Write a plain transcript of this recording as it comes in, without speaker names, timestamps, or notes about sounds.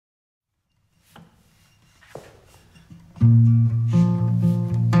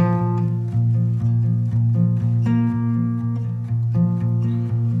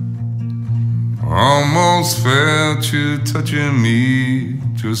Almost felt you touching me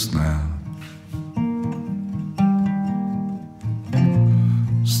just now.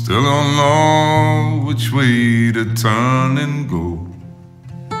 Still don't know which way to turn and go.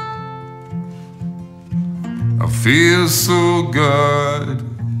 I feel so good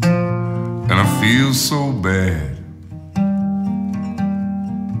and I feel so bad.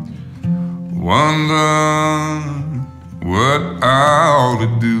 Wonder what I ought to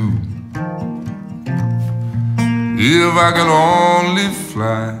do. If I could only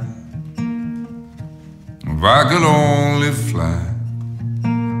fly, if I could only fly,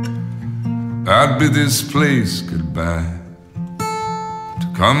 I'd bid this place goodbye to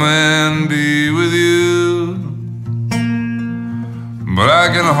come and be with you. But I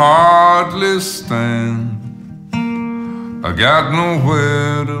can hardly stand, I got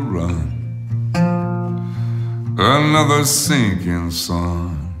nowhere to run. Another sinking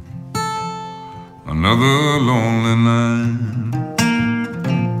sun, another lonely night.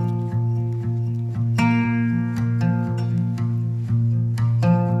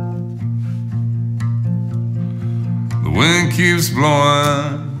 The wind keeps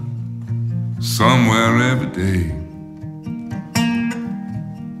blowing somewhere every day.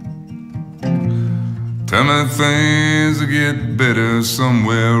 Tell me things will get better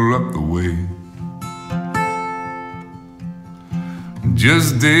somewhere up the way.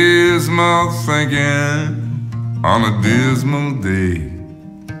 Just dismal thinking on a dismal day.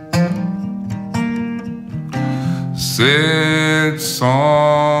 Sad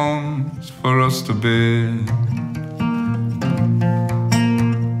songs for us to bear.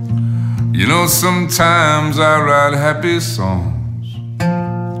 You know, sometimes I write happy songs,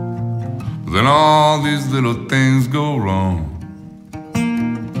 but then all these little things go wrong.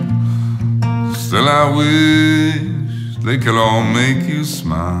 Still I wish they could all make you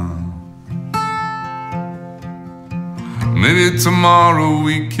smile. Maybe tomorrow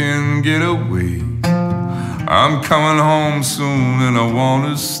we can get away. I'm coming home soon and I want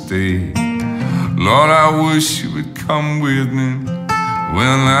to stay. Lord, I wish you would come with me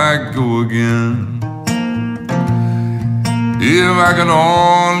when I go again. If I could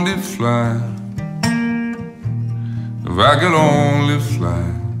only fly, if I could only fly,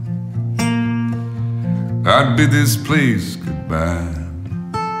 I'd bid this place goodbye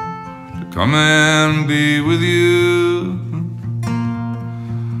to come and be with you.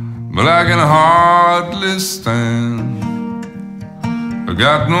 But I can hardly stand, I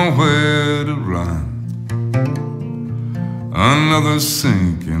got nowhere to run. Another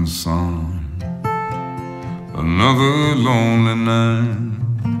sinking sun, another lonely night.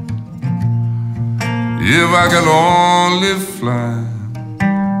 If I could only fly,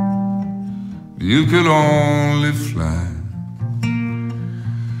 you could only fly.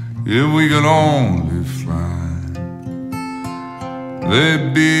 If we could only fly,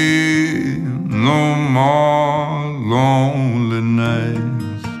 there'd be no more